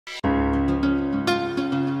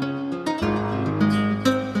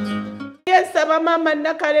saba mama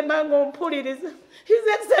nakalema ngompuliriza. His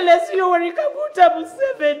Excellency Yoweri Kaguta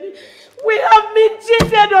Museveni, we have been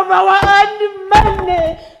cheated of our own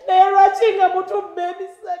money. They are watching a mutu baby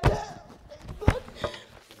sada.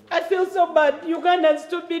 I feel so bad. Ugandans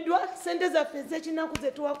to be dwa sente za fezeki na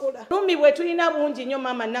kuzetu akola. Rumi wetu ina bungi nyo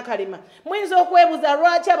mama nakalema. Mwinzo okwebuza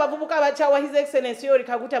lwaki abavubuka abachawa His Excellency Yoweri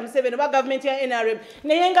Kaguta Museveni ba government ya NRM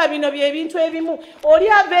neyenga bino bye bintu ebimu oli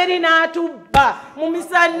averi n'atubba mu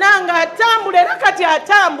misananga atambula era kati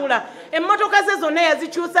atambula emmotoka ze zonna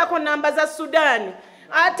yazikyusako namba za Sudan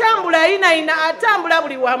atambula ina atambula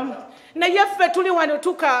buli wamu naye ffe tuli wano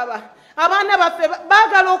tukaaba abaana baffe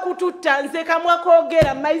baagala okututta nze kamwa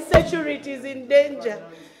koogera my security is in danger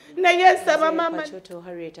naye nsaba mama Choto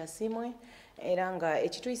Harriet Asimwe era nga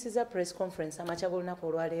ekituyisiza press conference amakya g'olunaku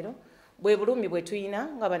olwaleero bwe bulumi bwe tuyina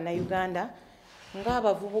nga bannayuganda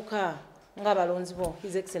ng'abavubuka ng'abalonzi bo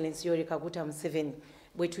His Excellency Yoweri Kaguta Museveni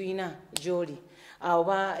bwe tuyina gy'oli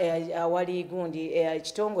oba awali gundi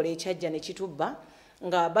ekitongole ekyajja ne kitubba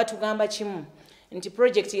nga batugamba kimu nti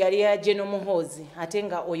project yali ya Muhoozi ate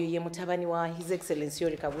nga oyo ye mutabani wa His Excellency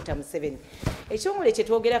Yoweri Kaguta Museveni. Ekitongole kye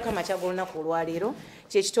twogerako amakya g'olunaku olwaleero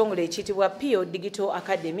ky'ekitongole ekiyitibwa Pio Digital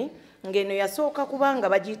Academy ng'eno yasooka kubanga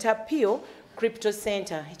bagiyita Pio Crypto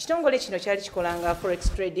Center. Ekitongole kino kyali kikolanga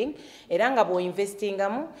forex trading era nga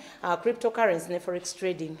bw'oinvestingamu cryptocurrency ne forex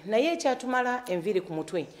trading. Naye ekyatumala enviri ku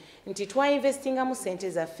mutwe nti twainvestingamu sente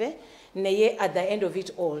zaffe naye at the end of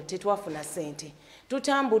it all tetwafuna sente.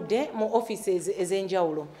 Tutambudde mu offices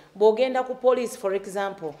ez'enjawulo. Bw'ogenda ku police for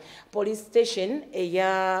example, police station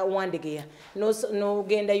eya Wandegeya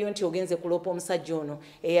n'ogendayo nti ogenze kulopa omusajja ono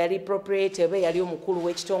eyali proprietor yali omukulu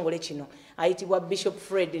w'ekitongole kino ayitibwa Bishop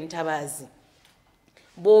Fred Ntabazi.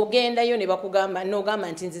 Bw'ogendayo ne bakugamba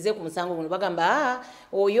n'ogamba nti nzize ku musango guno bagamba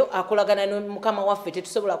oyo akolagana ne mukama waffe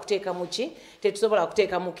tetusobola kuteeka mu ki tetusobola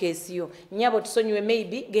kuteeka mu keesi yo nnyabo tusonyiwe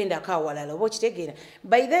maybe genda akawalala oba okitegeera.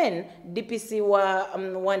 By then DPC wa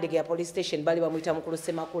Wandegeya police station bali bamuyita mukulu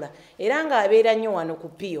Semakula era ng'abeera nnyo wano ku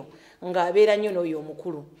Pio ng'abeera nnyo n'oyo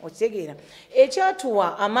omukulu okitegeera.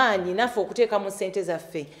 Ekyatuwa amaanyi naffe okuteeka mu ssente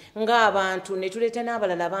zaffe ng'abantu ne tuleeta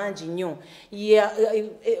n'abalala bangi nnyo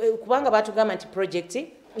kubanga batugamba nti project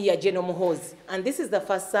ya Muhoozi, and this is the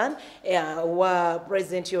first son wa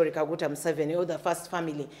President Yoweri Kaguta Museveni, or the first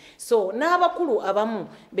family. So n'abakulu abamu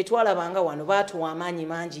betwalabanga wano batuwa amaanyi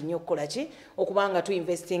mangi nnyo okukola ki okubanga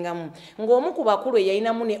tuinvestingamu ng'omu ku bakulu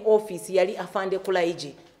yalinamu ne office yali afande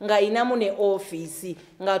Kulaiji ng'ayinamu ne office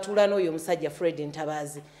ng'atuula n'oyo omusajja Fred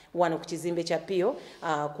Ntabazi wano ku kizimbe kya Pio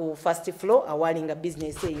ku first floor awalinga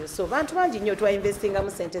business eyo. So bantu bangi nnyo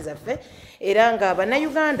twainvestingamu sente zaffe era nga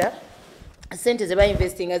bannayuganda sente ze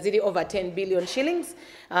investing ziri over 10 billion shillings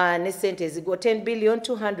ne sente zigo 10 billion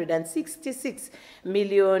 266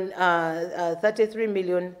 million 33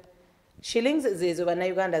 million shillings zezo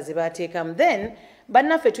bannayuganda ze bateekamu. Then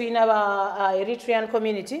bannaffe tulina ba Eritrean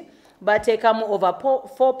community bateekamu over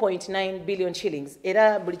 4.9 billion shillings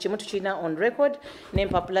era buli kimu tukirina on record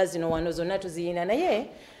n'empapula zino wano zonna tuziyina naye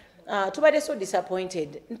tubadde so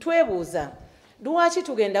disappointed ntwebuuza lwaki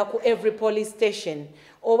tugenda ku every police station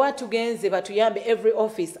oba tugenze batuyambe every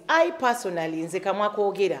office. I personally nze kamwa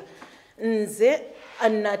koogera nze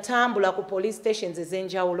natambula ku police stations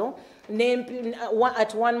ez'enjawulo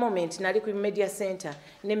at one moment nali ku media center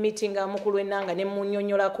ne meeting mukulu enanga ne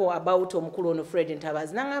munnyonnyolako about omukulu ono Fred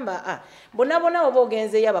Ntabazi nangamba bonabona oba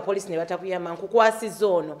ogenzeyo abapolisi ne batakuyamba nkukwasizza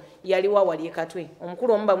ono yali wawali ekatwe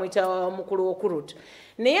omukulu omu bamuyita omukulu Okurut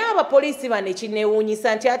naye abapolisi bano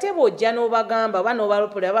ekinewuunyisa nti ate bw'ojja n'obagamba oba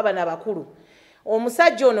n'obalopola baba n'abakulu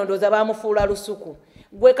omusajja ono ndooza baamufuula lusuku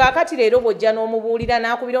gwe kaakati leero bw'ojja n'omubuulira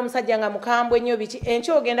n'akubira omusajja nga mukambwe nnyo biki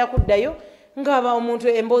enkya ogenda kuddayo ngaba omuntu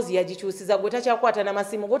emboozi yagikyusiza gwe takyakwata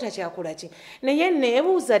n'amasimu gwe takyakola ki naye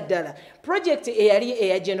neebuuza ddala project eyali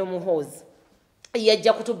eya Muhoozi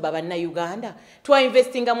yajja kutubba bannayuganda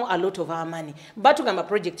twainvestingamu a lot of our money batugamba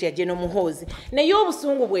project ya Muhoozi naye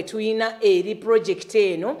obusungu bwe tuyina eri project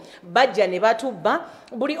eno bajja ne batubba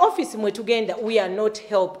buli office mwe tugenda we are not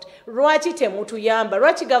helped. Lwaki temutuyamba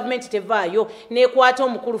lwaki government tevaayo nekwata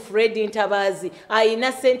omukulu Fred Ntabazi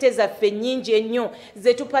ayina sente zaffe nnyingi ennyo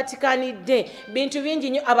zetupatikanidde bintu bingi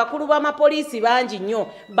nnyo abakulu b'amapoliisi bangi nnyo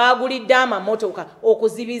bagulidde amamotoka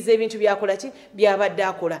okuzibiza ebintu byakola ki byabadde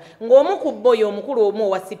akola ng'omu ku bo omukulu omu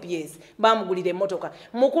wa CPS bamugulira emmotoka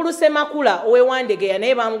mukulu Semakula owewandegeya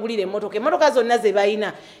naye bamugulira emmotoka zonna ze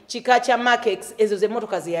balina kika kya Makex ezo ze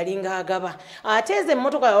mmotoka ze yalinga agaba ate ezo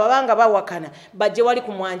emmotoka babanga bawakana bajje wali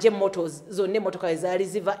ku Mwanje Motors zonna emmotoka ezaali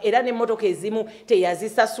ziva era n'emmotoka ezimu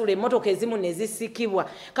teyazisasula emmotoka ezimu ne zisikibwa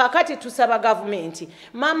kaakati tusaba gavumenti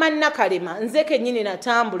maama Nakalema nze kennyini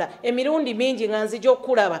natambula emirundi mingi nga nzija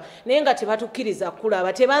okulaba naye nga tebatukkiriza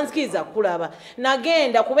kulaba tebanzikiriza kulaba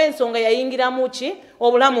nagenda kuba ensonga yayingiramu ki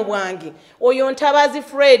obulamu bwange oyo Ntabazi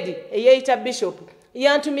Fred eyeeyita Bishop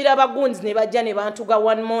yantumira abagunzi ne bajja ne bantuga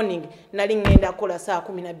one morning nali ngenda kola saa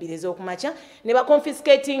 12 ez'okumakya ne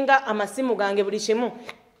baconfiscatinga amasimu gange buli kimu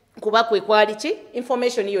kuba kwe kwali ki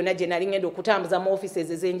information yonna gye nali ngenda okutambuza mu offices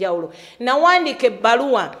ez'enjawulo nawandika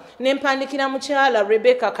ebbaluwa ne mpandikira mukyala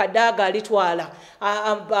Rebecca Kadaga alitwala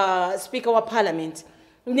speaker wa parliament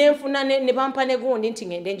nenfuna ne bampa ne gundi nti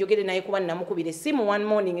ngende njogere naye kuba namukubira essimu one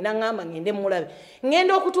morning nangamba ngende mulabe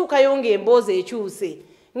ngenda okutuukayo ng'emboozi ekyuse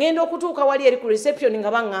ngenda okutuuka wali eri ku reception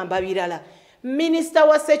nga baŋŋamba birala Minister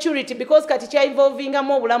wa security because kati kya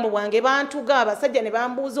involvingamu obulamu bwange bantuga abasajja ne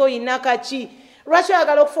bambuuza oyina kaki lwaki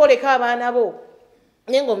oyagala okufooleka abaana bo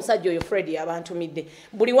nenga omusajja oyo Fred yabantumidde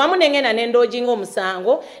buli wamu nengenda nendoojinga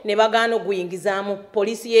omusango ne bagaana okuyingizaamu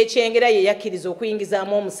poliisi y'ekyengera ye yakkiriza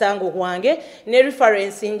okuyingizaamu omusango gwange ne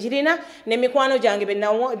reference njirina ne mikwano gyange be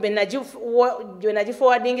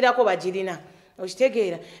nagiforwardingirako bagirina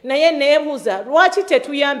okitegeera naye neebuuza lwaki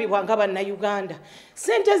tetuyambibwa nga bannayuganda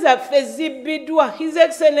sente zaffe zibbiddwa His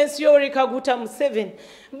Excellency Yoweri Kaguta Museveni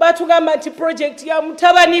batugamba nti project ya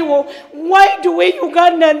mutabaniwo why do we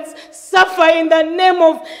Ugandans suffer in the name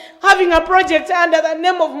of having a project under the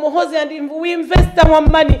name of Muhoozi and we invest our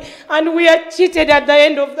money and we are cheated at the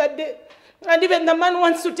end of the day and even the man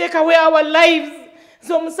wants to take away our lives.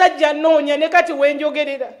 So musajja noonya ne kati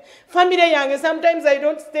wenjogerera family yange sometimes I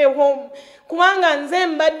don't stay home kubanga nze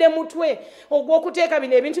mbadde mutwe ogw'okuteeka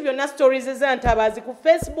bino ebintu byonna stories za Ntabazi ku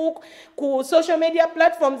Facebook ku social media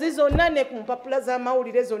platforms zonna ne ku mpapula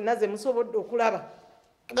z'amawulire zonna ze musobodde okulaba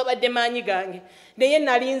gabadde maanyi gange naye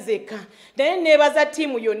nali nzekka naye neebaza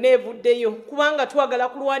ttiimu yonna evuddeyo kubanga twagala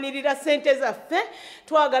kulwanirira sente zaffe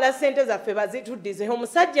twagala sente zaffe bazituddize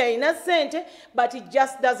omusajja alina sente but he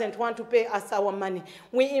just doesn't want to pay us our money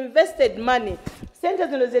we invested money sente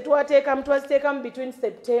zino ze twaziteekamu between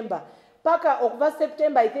September paka okuva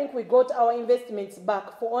September I think we got our investments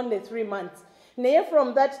back for only 3 months naye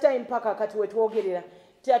from that time paka kati wetwogerera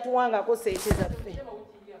tatuwangako sente zaffe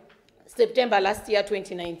September last year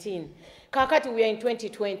 2019 kakati we are in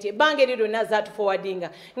 2020 bange lero nazatu forwardinga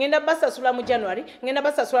ngenda basasula mu January ngenda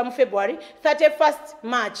basasula mu February 31st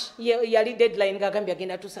March yali deadline gagambya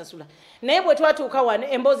genda tusasula naye bwe twatuuka wano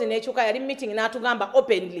embozi n'ekyuka yali meeting n'atugamba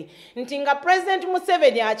openly nti nga President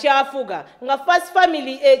Museveni akyafuga nga first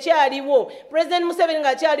family ekyaliwo President Museveni nga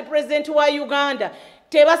akyali president wa Uganda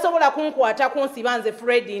tebasobola kunkwata kunsibanze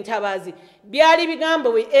Fred Ntabazi byali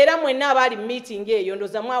bigambo era mwenna abali meeting eyo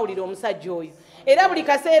ndoza mwawulira omusajja oyo era buli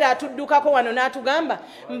kaseera atuddukako wano n'atugamba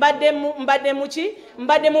mbadde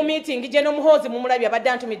mu meeting gye n'Omuhoozi mumulabya badde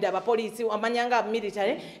antumidde abapoliisi amanyanga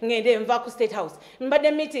military ngende nva ku State House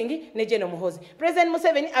mbadde meeting ne gye n'Omuhoozi President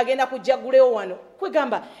Museveni agenda kujjagulewo wano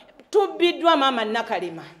kwegamba tubbiddwa maama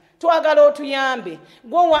Nakalema twagala otuyambe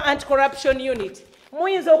gwowa anti-corruption unit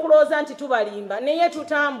muyinza okulooza nti tubalimba naye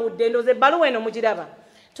tutambudde ndoze ebbaluwa eno mugiraba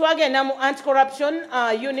twagenda mu anti-corruption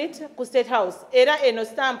unit ku State House era eno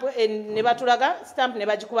stamp ne batulaga stamp ne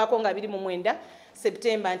bagikubako nga 29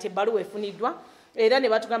 September nti ebbaluwa efuniddwa era ne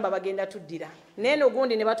batugamba bagenda tuddira neno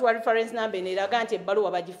gundi ne batuwa reference number neraga nti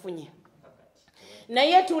ebbaluwa bagifunye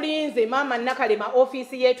naye tulinze maama Nakalema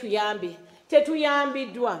office yetu yambe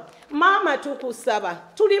tetuyambiddwa maama tukusaba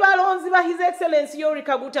tuli balonzi ba His Excellency Yoweri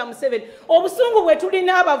Kaguta Museveni obusungu bwe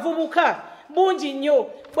tulina abavubuka bungi nnyo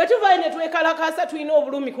bwe tuvayo ne twekalakasa tulina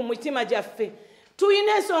obulumi ku mutima gyaffe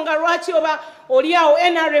tuyina ensonga lwaki oba oliawo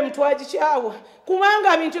NRM twagikyawa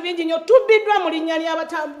kubanga bintu bingi nnyo tubbiddwa mu linnya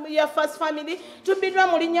ya first family tubbiddwa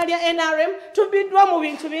mu linnya lya NRM tubbiddwa mu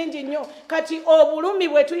bintu bingi nnyo kati obulumi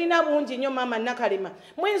bwe tulina bungi nnyo maama Nakalema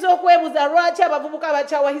muyinza okwebuuza lwaki abavubuka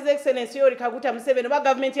abakyawa His Excellency Yoweri Kaguta Museveni oba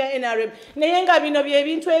gavumenti ya NRM naye nga bino bye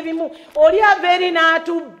bintu ebimu oli aveeri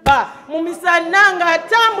n'atubba mu misana nga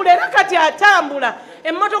atambula era kati atambula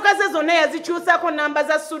emmotoka ze zonna yazikyusako namba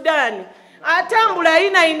za Sudan atambula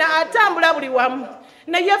ina atambula buli wamu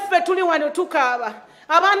naye ffe tuli wano tukaaba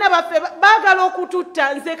abaana baffe baagala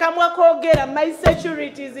okututta nze kamwa koogera my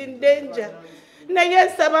security is in danger naye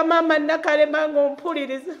nsaba maama Nakalema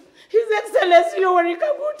ng'ompuliriza His Excellency Yoweri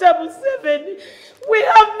Kaguta Museveni we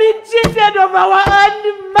have been cheated of our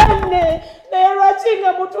own money naye lwaki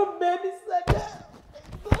nga mutubba ebisada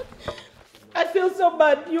I feel so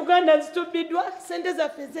bad. Ugandans to bidwa sente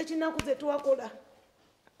zaffe z'ekinaku ze twakola.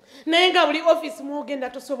 Naye nga buli office mwogenda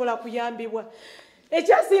tosobola kuyambibwa.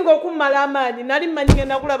 Ekyasinga okummala amaanyi nali mmanyi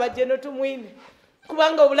ngenda kulaba Jeno tumwine.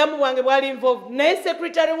 Kubanga obulamu bwange bwali involved. Naye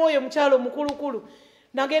secretary w'oyo mukyalo mukulukulu.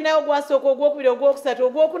 Nagendayo gwasooka ogwokubiri ogwokusatu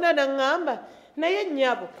ogwokuna naŋŋamba. Naye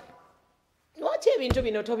nnyabo. Lwaki ebintu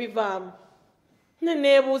bino tobivaamu?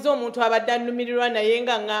 Neneebuuza omuntu abadde annumirirwa naye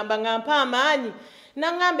nga ŋŋamba nga mpa amaanyi.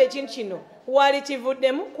 Naŋŋamba ekintu kino wali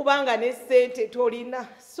kivuddemu kubanga ne ssente tolina.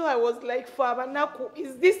 So I was like, Father Naku,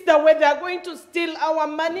 is this the way they are going to steal our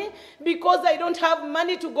money? Because I don't have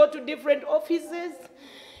money to go to different offices?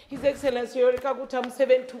 His Excellency Yoweri Kaguta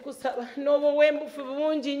Museveni tukusaba n'obuwembufu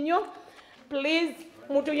bungi nnyo. Please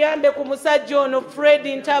mutuyambe ku musajja ono Fred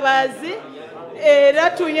Ntabazi. Era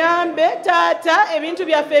tuyambe taata ebintu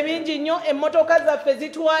byaffe bingi nnyo, emmotoka zaffe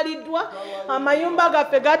zitwaliddwa, amayumba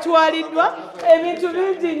gaffe gatwaliddwa, ebintu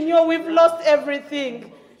bingi nnyo, we've lost everything.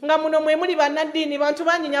 Nga muno mwe muli bannaddiini bantu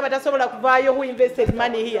bangi nnyo abatasobola kuvaayo who invested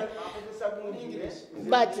money here.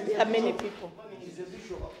 But there are many people.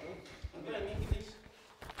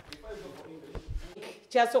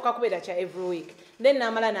 Kyasooka kubeera kya every week. Then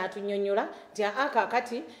namala n'atunnyonnyola nti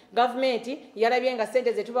akakati gavumenti yalabye nga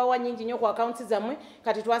ssente ze tubawa nnyingi nnyo ku accounts zammwe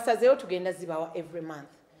kati twasazeewo tugenda zibawa every month.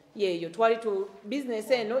 Yeeyo twali tu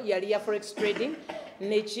business eno yali ya forex trading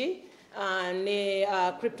neki ne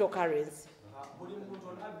cryptocurrency.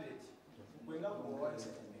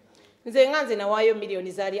 Nze nga nze nawaayo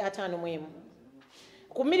miliyoni zaali 5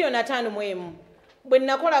 ku miliyoni 5 bwe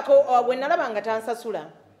nakolako bwe nalaba nga tansasula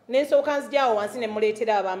nensooka nzijaawo wansi ne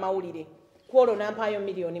muleetera ab'amawulire. Kwolwo nampaayo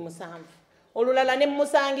miliyoni 7. Olulala ne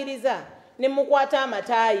musangiriza ne mukwata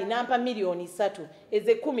amataayi nampa miliyoni 3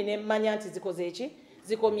 eze 10 ne mmanya nti zikoze eki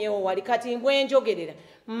zikomyewo wali kati mbwenjogerera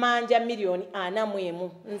manja miliyoni 41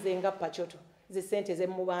 nze nga pachoto ze sente ze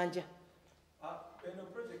mubanja.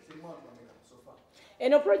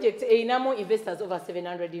 Eno project einamu investors over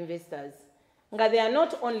 700 investors. Nga they are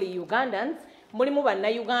not only Ugandans, mulimu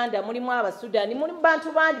bannayuganda, mulimu abasudani, mulimu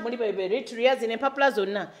bantu bangi, mulimu Eritreans n'empapula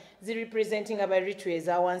zonna zi representing aba Eritreans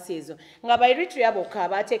awansi ezo. Nga ba Eritrea bokka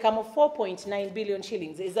bateekamu 4.9 billion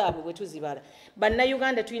shillings ezaabwe bwe tuzibala.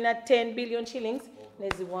 Bannayuganda tulina 10 billion shillings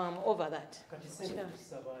neziwamu over that.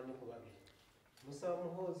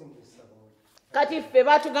 Kati ffe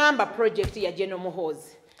batugamba project ya Jeno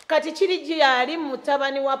Muhoozi. Kati kiri gyali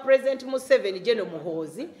mutabani wa President Museveni Jeno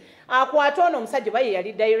Muhoozi. Akwata ono omusajja baye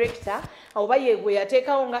yali director oba ye gwe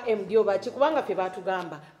yateekawo nga MD oba kikubanga ffe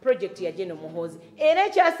batugamba project ya Jeno Muhoozi. Era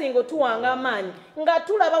ekyasinga tuwanga amaanyi nga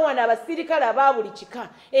tulaba wano abasirikale aba buli kika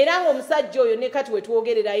era ng'omusajja oyo ne kati we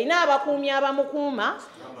twogerera ayina abakuumi abamukuuma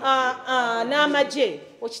n'amagye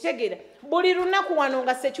okitegeera buli lunaku wano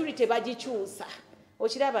nga security bagikyusa.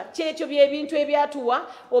 Okiraba kyekyo byebintu ebyatuwa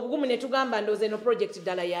obugumu ne tugamba ndooze no project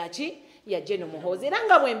ddala yaki ya Jeno Muhoozi. Era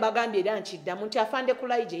nga bwe mbagambye era nkiddamu nti afande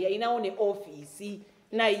Kulaije yalinawo ne ofiisi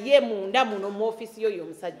naye munda muno mu ofiisi yoyo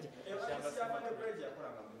omusajja.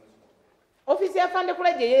 Ofiisi ya afande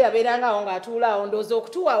Kulaije ye yabeerangawo ng'atuulaawo ndooza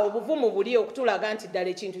okutuwa obuvumu buli okutulaga nti ddala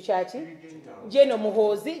ekintu kyaki Jeno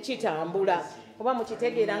Muhoozi kitambula oba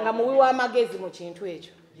mukitegeera nga muwi w'amagezi mu kintu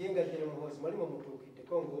ekyo.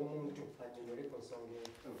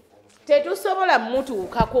 Tetusobola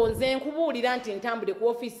mutuukako nze nkubuulira nti ntambule ku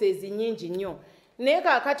offices nnyingi nnyo naye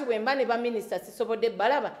kaakati bwe mba ne baminisita sisobodde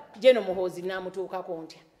balaba Jeno Muhoozi naamutuukako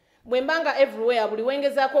ntya. Bwe mba nga everywhere buli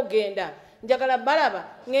wengezaako genda njagala balaba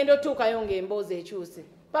ngenda otuukayo ng'emboozi ekyuse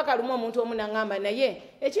paka lumu omuntu omu naŋŋamba naye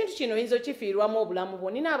ekintu kino oyinza okifiirwamu obulamu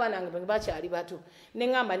bwo nina abaana bange bakyali bato ne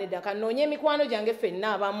ŋŋamba nedda kanoonya emikwano gyange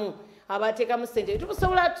ffenna abamu abateekamu ssente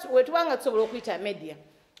we tubanga tusobola okuyita media.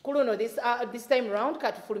 Kuno this time round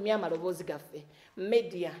katufulumya amaloboozi gaffe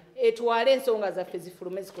media etwale ensonga zaffe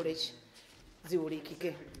zifulume zikoleki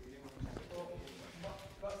ziwulikike.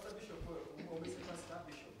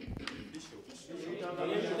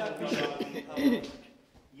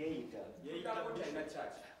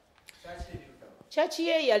 Chachi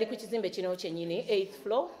ye yali ku kizimbe kino kyennyini 8th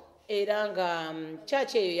floor era nga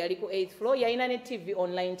chachi eyo yali ku 8th floor yalina ne TV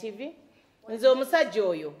online TV. Nze omusajja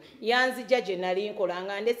oyo yanzija gye nali nkola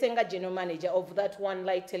nga ndese nga general manager of that one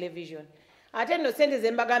light television. Ate nno sente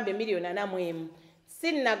ze mbagambe miliyoni 41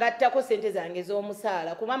 sinnagattako sente zange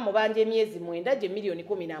z'omusaala kuba mubanja emyezi 9 gye miliyoni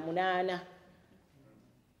 18.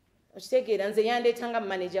 Okitegeera nze yandeetanga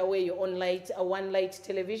manager weeyo one light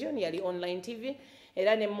television yali online TV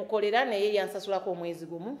era ne mukolera naye yansasulako omwezi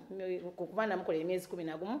gumu kuba namukolera emyezi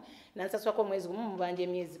 11 nansasulako omwezi gumu mubanja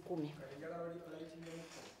emyezi 10.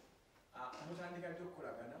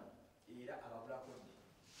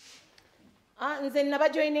 Nze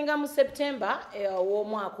nabajoininga mu September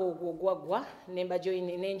w'omwaka ogwo gwaggwa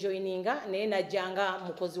nenjoininga naye najjanga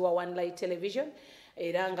mukozi wa One Light Television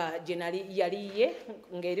era nga jenali yaliye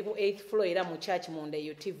ng'eri ku 8th floor era mu church munda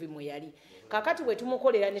eyo TV mwe yali. Kakati bwe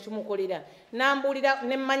tumukolera nambulira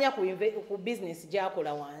nemmanya ku business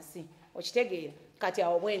gy'akola wansi okitegeera kati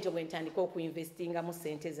awo bwentyo bwe ntandika okuinvestinga mu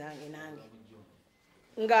ssente zange nange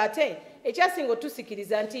ng'ate ekyasinga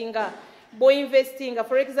otusikiriza nti nga bw'investinga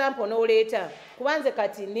for example n'oleeta kubanze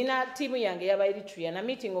kati nina tiimu yange yaba Eritrea na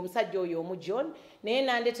meeting omusajja oyo omu John naye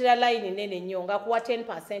nandetera line nene nnyo nga kuwa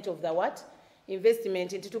 10% of the what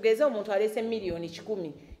investment nti tugeze omuntu alese milioni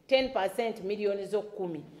 10 10% milioni zo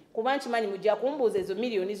 10 kuba nkimanyi mujja kumbuuza ezo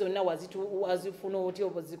milioni zonna wazifuna otya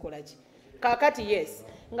oba zikola ki kakati yes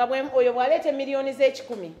nga oyo bw'aleeta milioni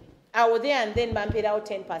ze10 awo there and then bampeerawo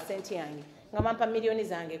 10% yange nga bampa milioni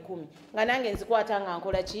zange 10 nga nange nzikwata nga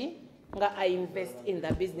nkola ki nga I invest in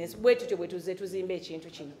the business bwe tutyo bwe tuze tuzimba ekintu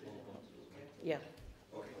kino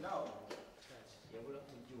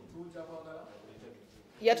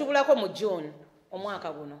yatubulako mu June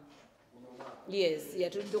omwaka guno yes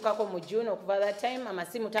yatuddukako mu June okuva that time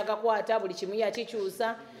amasimu tagakwata buli kimu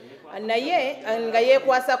yakikyusa naye nga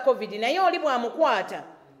yeekwasa covid naye oli bwamukwata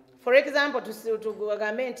for example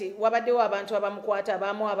tugambe nti wabaddewo abantu abamukwata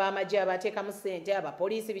abamu ab'amagye abateekamu ssente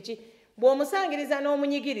abapoliisi biki bw'omusangiriza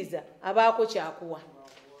n'omunyigiriza abaako kyakuwa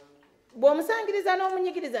bw'omusangiriza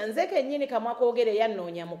n'omunyigiriza nze kennyini kamwakoogere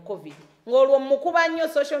yannoonya mu covid ng'olwo mukuba nnyo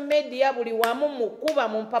social media buli wamu mukuba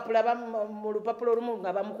mu lupapula olumu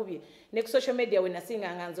nga bamukubye ne ku social media we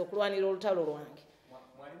nasinganga nze okulwanira olutalo lwange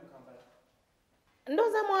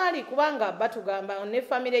ndooza mwali kubanga batugamba ne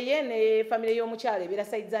famire ye ne famire y'omukyala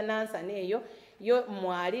ebirasayiza nansa neeyo yo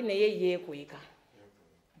mwali naye yeekweka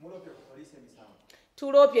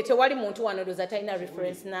tulopye tewali muntu wano ndooza talina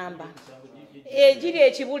reference number egiri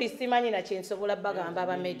ekibuli simanyi na kyensobola bagamba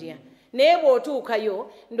aba media naye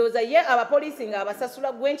bw'otuukayo ndooza ye abapoliisi nga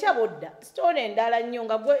abasasula gwe nkyabodda story endala nnyo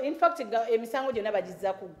nga gwe in fact emisango gyonna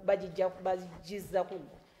bagizza ku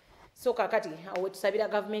so kakati awe tusabira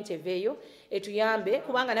government eveeyo etuyambe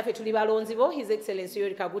kubanga naffe tuli balonzi bo His Excellency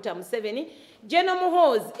Yoweri Kaguta Museveni General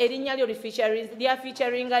Muhoozi erinnya lyo lya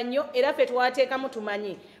featuringa nnyo era ffe twateekamu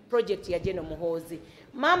tumanyi project ya General Muhoozi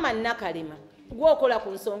Mama Nakalema gwokola ku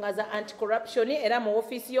nsonga za anti-corruption era mu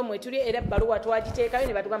office yo mwetuli era ebbaluwa twagiteekayo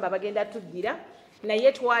ne batugamba bagenda tuddira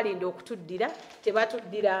naye twalinda okutuddira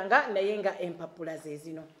tebatuddiranga naye nga empapula ze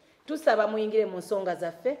zino tusaba muyingire mu nsonga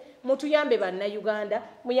zaffe mutuyambe bannayuganda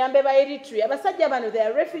muyambe ba Eritrea abasajja bano they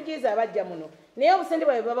are refugees abajja muno naye obusente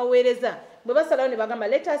bwabwe babaweereza bwe basalawo ne bagamba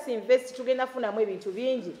let us invest tugenda funamu ebintu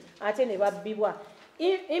bingi ate ne babbibwa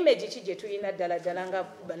image ki gye tulina ddala ddala nga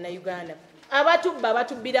bannayuganda abatubba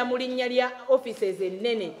batubbira mu linnya lya offices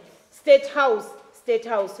ennene state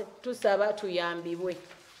house tusaba tuyambibwe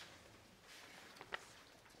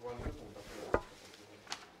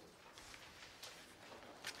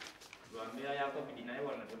Lwambira ya COVID naye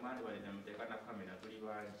wana temani wale namteka na kamera tuli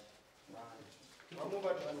bangi. Mamu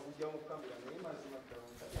batu anakuja mu kamera naye mazima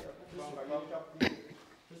tawuka. Kubanga yita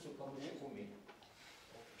tusuka mu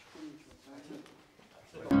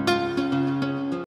 10.